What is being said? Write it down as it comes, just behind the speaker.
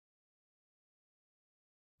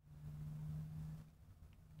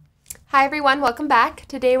Hi everyone, welcome back.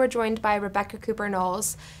 Today we're joined by Rebekah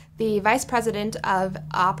Couper-Noles, the Vice President of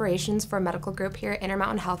Operations for Medical Group here at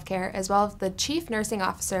Intermountain Healthcare, as well as the Chief Nursing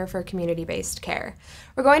Officer for Community-Based Care.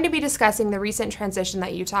 We're going to be discussing the recent transition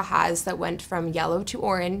that Utah has that went from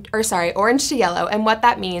orange to yellow, and what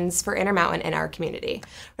that means for Intermountain and our community.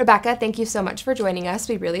 Rebekah, thank you so much for joining us.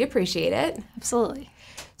 We really appreciate it. Absolutely.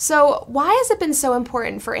 So why has it been so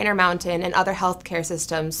important for Intermountain and other healthcare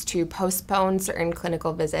systems to postpone certain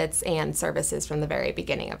clinical visits and services from the very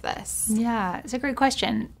beginning of this? Yeah, it's a great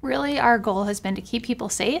question. Really, our goal has been to keep people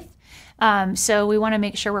safe. So we want to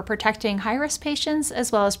make sure we're protecting high-risk patients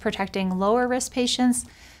as well as protecting lower-risk patients,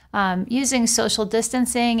 using social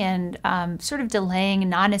distancing and sort of delaying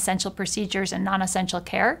non-essential procedures and non-essential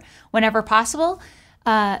care whenever possible.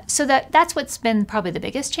 So that's what's been probably the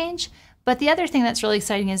biggest change. But the other thing that's really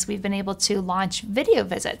exciting is we've been able to launch video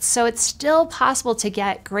visits. So it's still possible to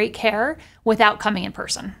get great care without coming in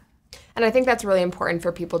person. And I think that's really important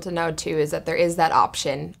for people to know too, is that there is that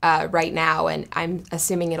option right now, and I'm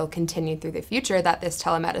assuming it'll continue through the future, that this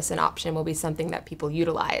telemedicine option will be something that people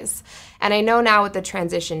utilize. And I know now with the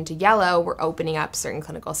transition to yellow, we're opening up certain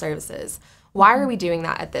clinical services. Why are we doing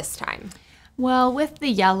that at this time? Well, with the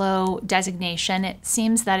yellow designation, it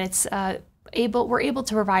seems that it's we're able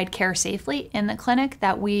to provide care safely in the clinic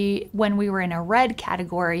that when we were in a red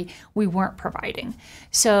category, we weren't providing.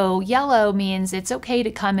 So yellow means it's okay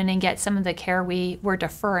to come in and get some of the care we were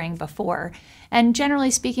deferring before. And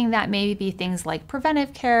generally speaking, that may be things like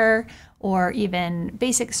preventive care or even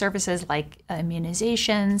basic services like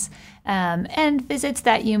immunizations and visits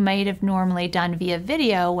that you might have normally done via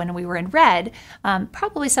video when we were in red.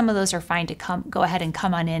 Probably some of those are fine to go ahead and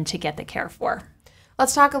come on in to get the care for.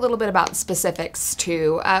 Let's talk a little bit about specifics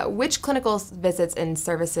too. Which clinical visits and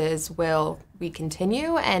services will we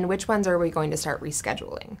continue, and which ones are we going to start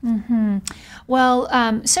rescheduling?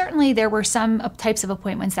 Well, certainly there were some types of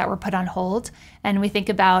appointments that were put on hold, and we think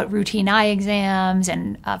about routine eye exams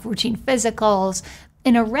and routine physicals.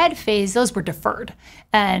 In a red phase, those were deferred.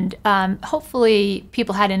 And hopefully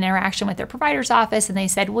people had an interaction with their provider's office and they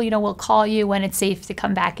said, well, we'll call you when it's safe to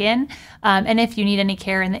come back in. And if you need any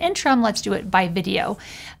care in the interim, let's do it by video.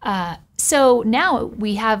 So now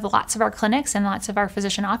we have lots of our clinics and lots of our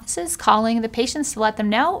physician offices calling the patients to let them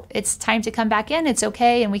know it's time to come back in, it's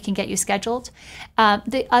okay, and we can get you scheduled.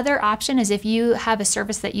 The other option is if you have a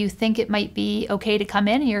service that you think it might be okay to come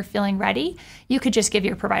in and you're feeling ready, you could just give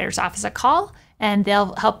your provider's office a call and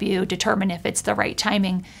they'll help you determine if it's the right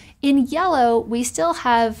timing. In yellow, we still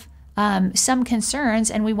have some concerns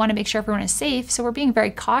and we want to make sure everyone is safe, so we're being very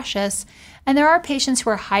cautious. And there are patients who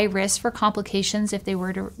are high risk for complications if they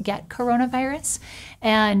were to get coronavirus.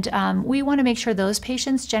 And we want to make sure those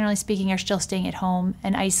patients, generally speaking, are still staying at home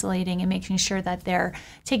and isolating and making sure that they're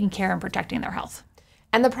taking care and protecting their health.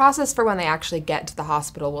 And the process for when they actually get to the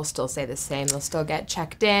hospital will still stay the same. They'll still get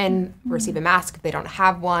checked in, receive a mask if they don't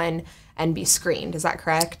have one, and be screened. Is that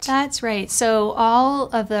correct? That's right. So all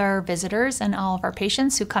of our visitors and all of our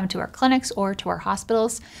patients who come to our clinics or to our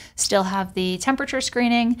hospitals still have the temperature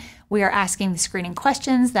screening. We are asking the screening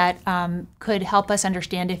questions that could help us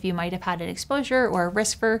understand if you might have had an exposure or a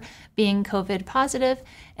risk for being COVID positive.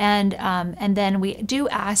 And then we do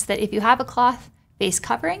ask that if you have a cloth face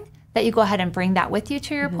covering, that you go ahead and bring that with you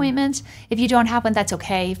to your appointment. If you don't have one, that's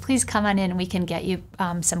okay. Please come on in and we can get you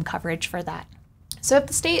some coverage for that. So if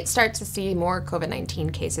the state starts to see more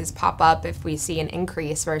COVID-19 cases pop up, if we see an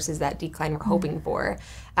increase versus that decline we're hoping for,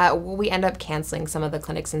 will we end up canceling some of the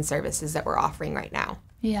clinics and services that we're offering right now?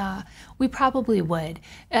 Yeah, we probably would.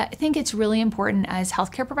 I think it's really important as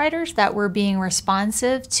healthcare providers that we're being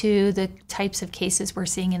responsive to the types of cases we're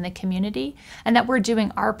seeing in the community and that we're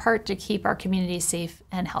doing our part to keep our community safe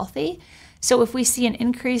and healthy. So if we see an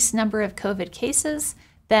increased number of COVID cases,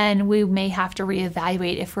 then we may have to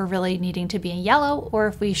reevaluate if we're really needing to be in yellow or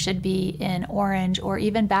if we should be in orange or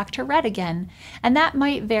even back to red again. And that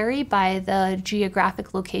might vary by the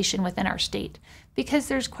geographic location within our state, because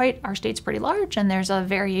our state's pretty large and there's a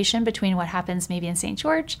variation between what happens maybe in St.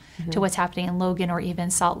 George to what's happening in Logan or even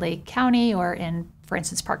Salt Lake County or in, for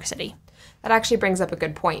instance, Park City. That actually brings up a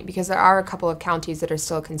good point, because there are a couple of counties that are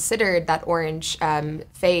still considered that orange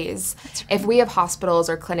phase. That's right. If we have hospitals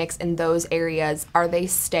or clinics in those areas, are they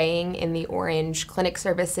staying in the orange clinic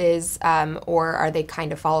services or are they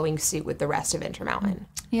kind of following suit with the rest of Intermountain?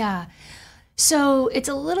 Yeah. So it's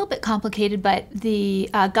a little bit complicated, but the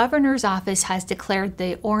governor's office has declared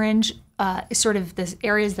the orange sort of the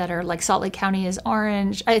areas that are like Salt Lake County is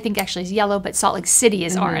orange. I think actually is yellow, but Salt Lake City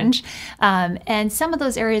is orange. And some of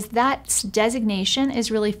those areas, that designation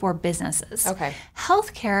is really for businesses. Okay.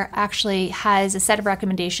 Healthcare actually has a set of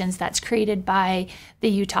recommendations that's created by the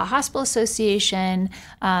Utah Hospital Association,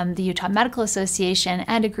 the Utah Medical Association,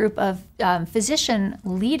 and a group of physician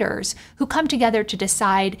leaders who come together to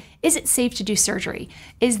decide, is it safe to do surgery?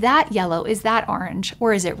 Is that yellow? Is that orange?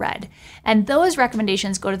 Or is it red? And those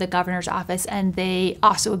recommendations go to the governor's office, and they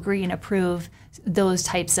also agree and approve those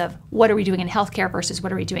types of what are we doing in healthcare versus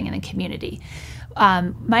what are we doing in the community.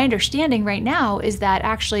 My understanding right now is that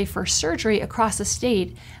actually for surgery across the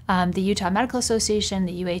state, the Utah Medical Association,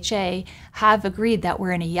 the UHA, have agreed that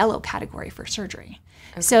we're in a yellow category for surgery.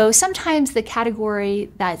 Okay. So sometimes the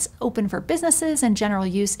category that's open for businesses and general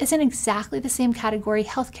use isn't exactly the same category.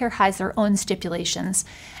 Healthcare has their own stipulations,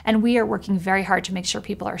 and we are working very hard to make sure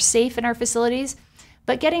people are safe in our facilities.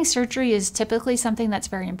 But getting surgery is typically something that's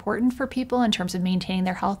very important for people in terms of maintaining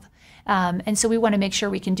their health. And so we want to make sure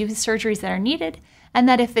we can do the surgeries that are needed, and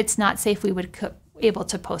that if it's not safe, we would able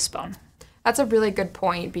to postpone. That's a really good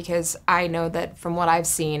point, because I know that from what I've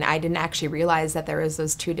seen, I didn't actually realize that there was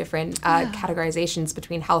those two different categorizations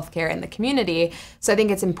between healthcare and the community. So I think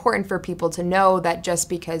it's important for people to know that just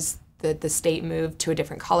because the state moved to a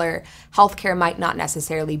different color, healthcare might not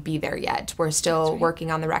necessarily be there yet. We're still working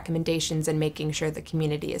on the recommendations and making sure the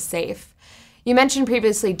community is safe. You mentioned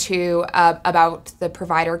previously, too, about the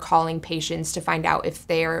provider calling patients to find out if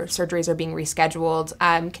their surgeries are being rescheduled.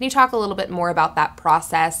 Can you talk a little bit more about that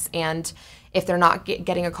process, and if they're not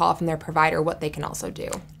getting a call from their provider, what they can also do?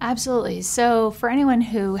 Absolutely. So for anyone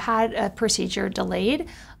who had a procedure delayed,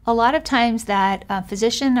 a lot of times that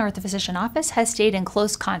physician or the physician office has stayed in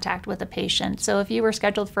close contact with the patient. So if you were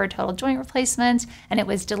scheduled for a total joint replacement and it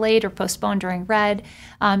was delayed or postponed during RED,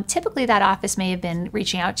 typically that office may have been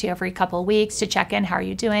reaching out to you every couple of weeks to check in, how are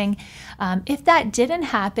you doing? If that didn't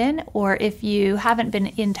happen, or if you haven't been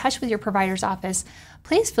in touch with your provider's office,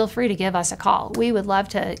 please feel free to give us a call. We would love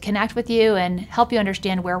to connect with you and help you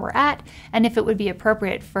understand where we're at, and if it would be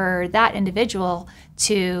appropriate for that individual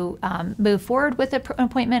to move forward with an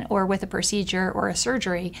appointment or with a procedure or a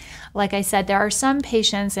surgery. Like I said, there are some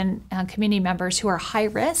patients and community members who are high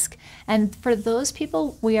risk, and for those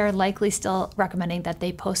people, we are likely still recommending that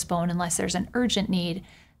they postpone unless there's an urgent need.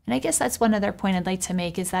 And I guess that's one other point I'd like to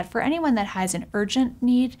make, is that for anyone that has an urgent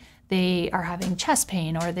need, they are having chest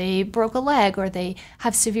pain, or they broke a leg, or they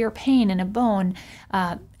have severe pain in a bone,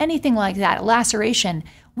 anything like that, a laceration,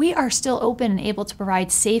 we are still open and able to provide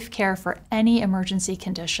safe care for any emergency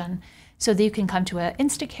condition, so that you can come to an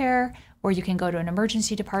Instacare or you can go to an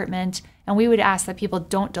emergency department, and we would ask that people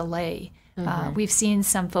don't delay. We've seen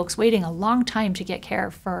some folks waiting a long time to get care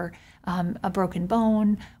for a broken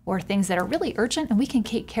bone or things that are really urgent, and we can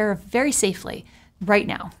take care of very safely right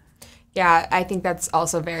now. Yeah, I think that's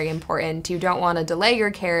also very important. You don't want to delay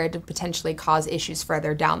your care to potentially cause issues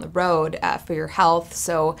further down the road for your health.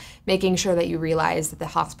 So making sure that you realize that the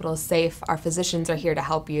hospital is safe, our physicians are here to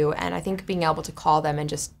help you. And I think being able to call them and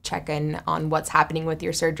just check in on what's happening with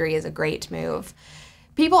your surgery is a great move.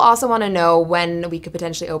 People also want to know when we could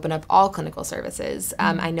potentially open up all clinical services.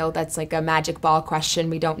 I know that's like a magic ball question.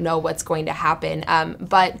 We don't know what's going to happen.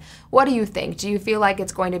 But what do you think? Do you feel like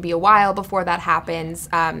it's going to be a while before that happens?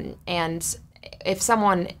 And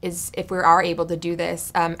if we are able to do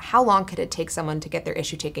this, how long could it take someone to get their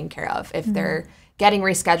issue taken care of? If they're getting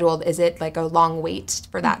rescheduled, is it like a long wait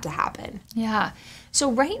for that to happen? Yeah. So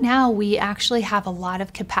right now we actually have a lot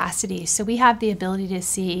of capacity. So we have the ability to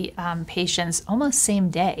see patients almost same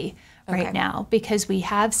day right now, because we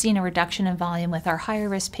have seen a reduction in volume with our higher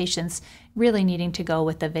risk patients really needing to go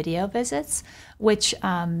with the video visits, which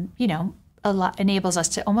enables us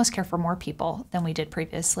to almost care for more people than we did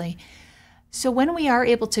previously. So when we are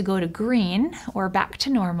able to go to green or back to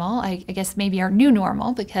normal, I guess maybe our new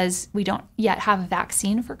normal, because we don't yet have a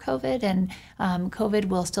vaccine for COVID, and COVID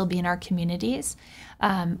will still be in our communities.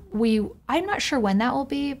 I'm not sure when that will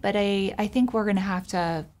be, but I think we're going to have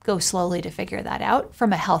to go slowly to figure that out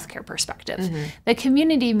from a healthcare perspective. The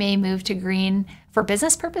community may move to green for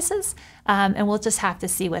business purposes, and we'll just have to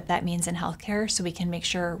see what that means in healthcare, so we can make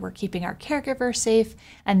sure we're keeping our caregivers safe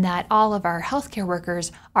and that all of our healthcare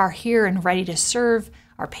workers are here and ready to serve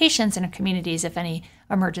our patients and our communities if any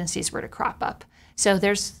emergencies were to crop up. So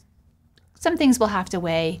there's some things we'll have to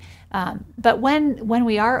weigh, but when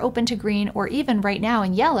we are open to green, or even right now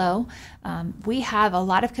in yellow, we have a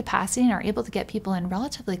lot of capacity and are able to get people in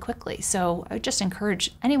relatively quickly. So I would just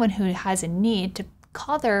encourage anyone who has a need to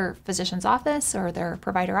call their physician's office or their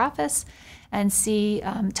provider office and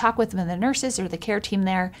talk with them, the nurses or the care team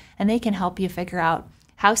there, and they can help you figure out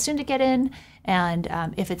how soon to get in and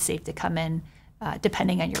if it's safe to come in,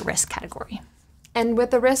 depending on your risk category. And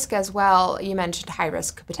with the risk as well, you mentioned high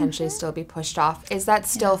risk could potentially still be pushed off. Is that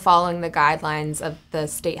still following the guidelines of the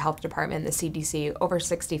state health department, the CDC, over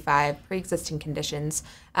 65, pre-existing conditions?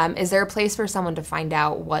 Is there a place for someone to find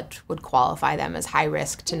out what would qualify them as high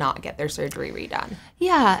risk to not get their surgery redone?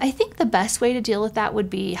 Yeah, I think the best way to deal with that would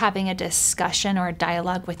be having a discussion or a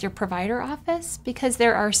dialogue with your provider office, because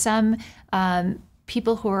there are some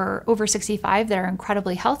people who are over 65 that are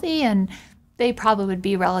incredibly healthy, and they probably would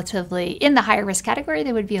be relatively in the higher risk category.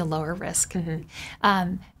 They would be a lower risk.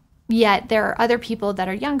 Yet there are other people that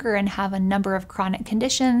are younger and have a number of chronic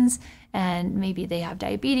conditions, and maybe they have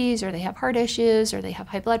diabetes, or they have heart issues, or they have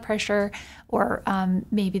high blood pressure, or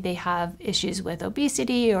maybe they have issues with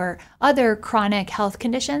obesity or other chronic health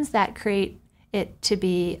conditions that create it to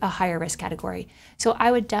be a higher risk category. So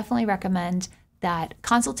I would definitely recommend that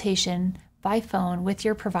consultation by phone with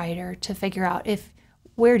your provider to figure out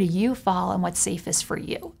where do you fall and what's safest for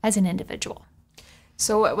you as an individual.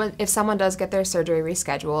 So if someone does get their surgery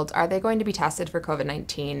rescheduled, are they going to be tested for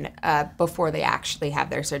COVID-19 before they actually have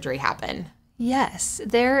their surgery happen? Yes,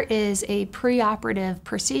 there is a preoperative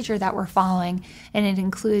procedure that we're following, and it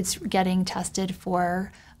includes getting tested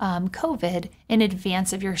for COVID in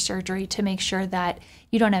advance of your surgery to make sure that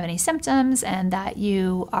you don't have any symptoms and that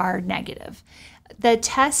you are negative. The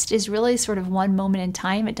test is really sort of one moment in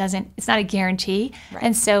time. It's not a guarantee. Right.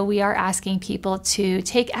 And so we are asking people to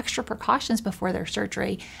take extra precautions before their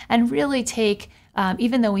surgery and really take,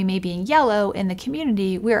 even though we may be in yellow in the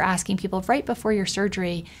community, we're asking people right before your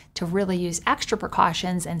surgery to really use extra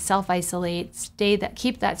precautions and self-isolate,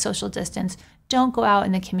 keep that social distance. Don't go out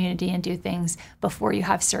in the community and do things before you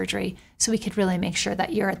have surgery, so we could really make sure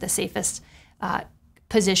that you're at the safest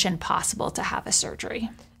position possible to have a surgery.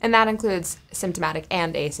 And that includes symptomatic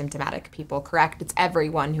and asymptomatic people, correct? It's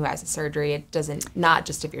everyone who has a surgery. It doesn't, not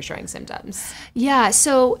just if you're showing symptoms. Yeah,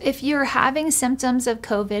 so if you're having symptoms of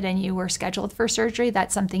COVID and you were scheduled for surgery,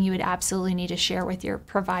 that's something you would absolutely need to share with your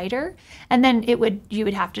provider. And then you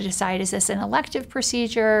would have to decide, is this an elective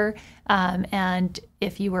procedure? And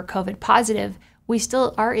if you were COVID positive, we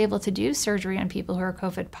still are able to do surgery on people who are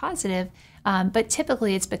COVID positive, but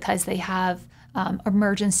typically it's because they have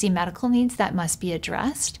emergency medical needs that must be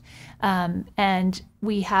addressed. And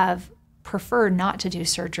we have preferred not to do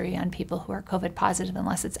surgery on people who are COVID positive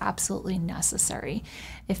unless it's absolutely necessary.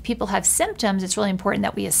 If people have symptoms, it's really important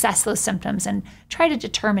that we assess those symptoms and try to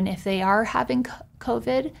determine if they are having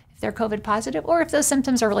COVID, if they're COVID positive, or if those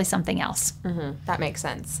symptoms are really something else. That makes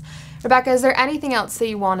sense. Rebekah, is there anything else that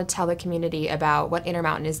you want to tell the community about what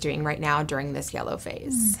Intermountain is doing right now during this yellow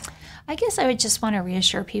phase? I guess I would just want to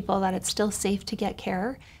reassure people that it's still safe to get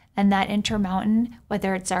care, and that Intermountain,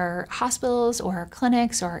 whether it's our hospitals or our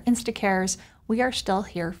clinics or our Instacares, we are still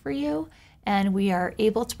here for you, and we are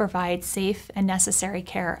able to provide safe and necessary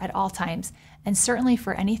care at all times. And certainly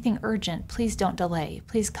for anything urgent, please don't delay.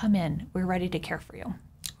 Please come in. We're ready to care for you.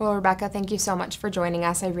 Well, Rebekah, thank you so much for joining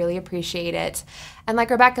us. I really appreciate it. And like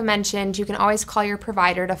Rebekah mentioned, you can always call your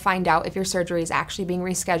provider to find out if your surgery is actually being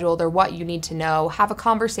rescheduled or what you need to know. Have a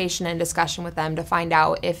conversation and discussion with them to find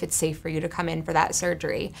out if it's safe for you to come in for that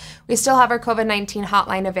surgery. We still have our COVID-19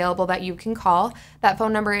 hotline available that you can call. That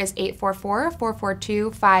phone number is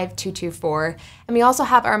 844-442-5224. And we also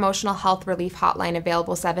have our emotional health relief hotline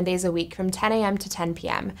available 7 days a week from 10 a.m. to 10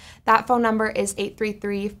 p.m. That phone number is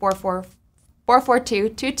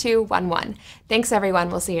 833-442-2211. Thanks, everyone.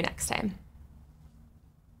 We'll see you next time.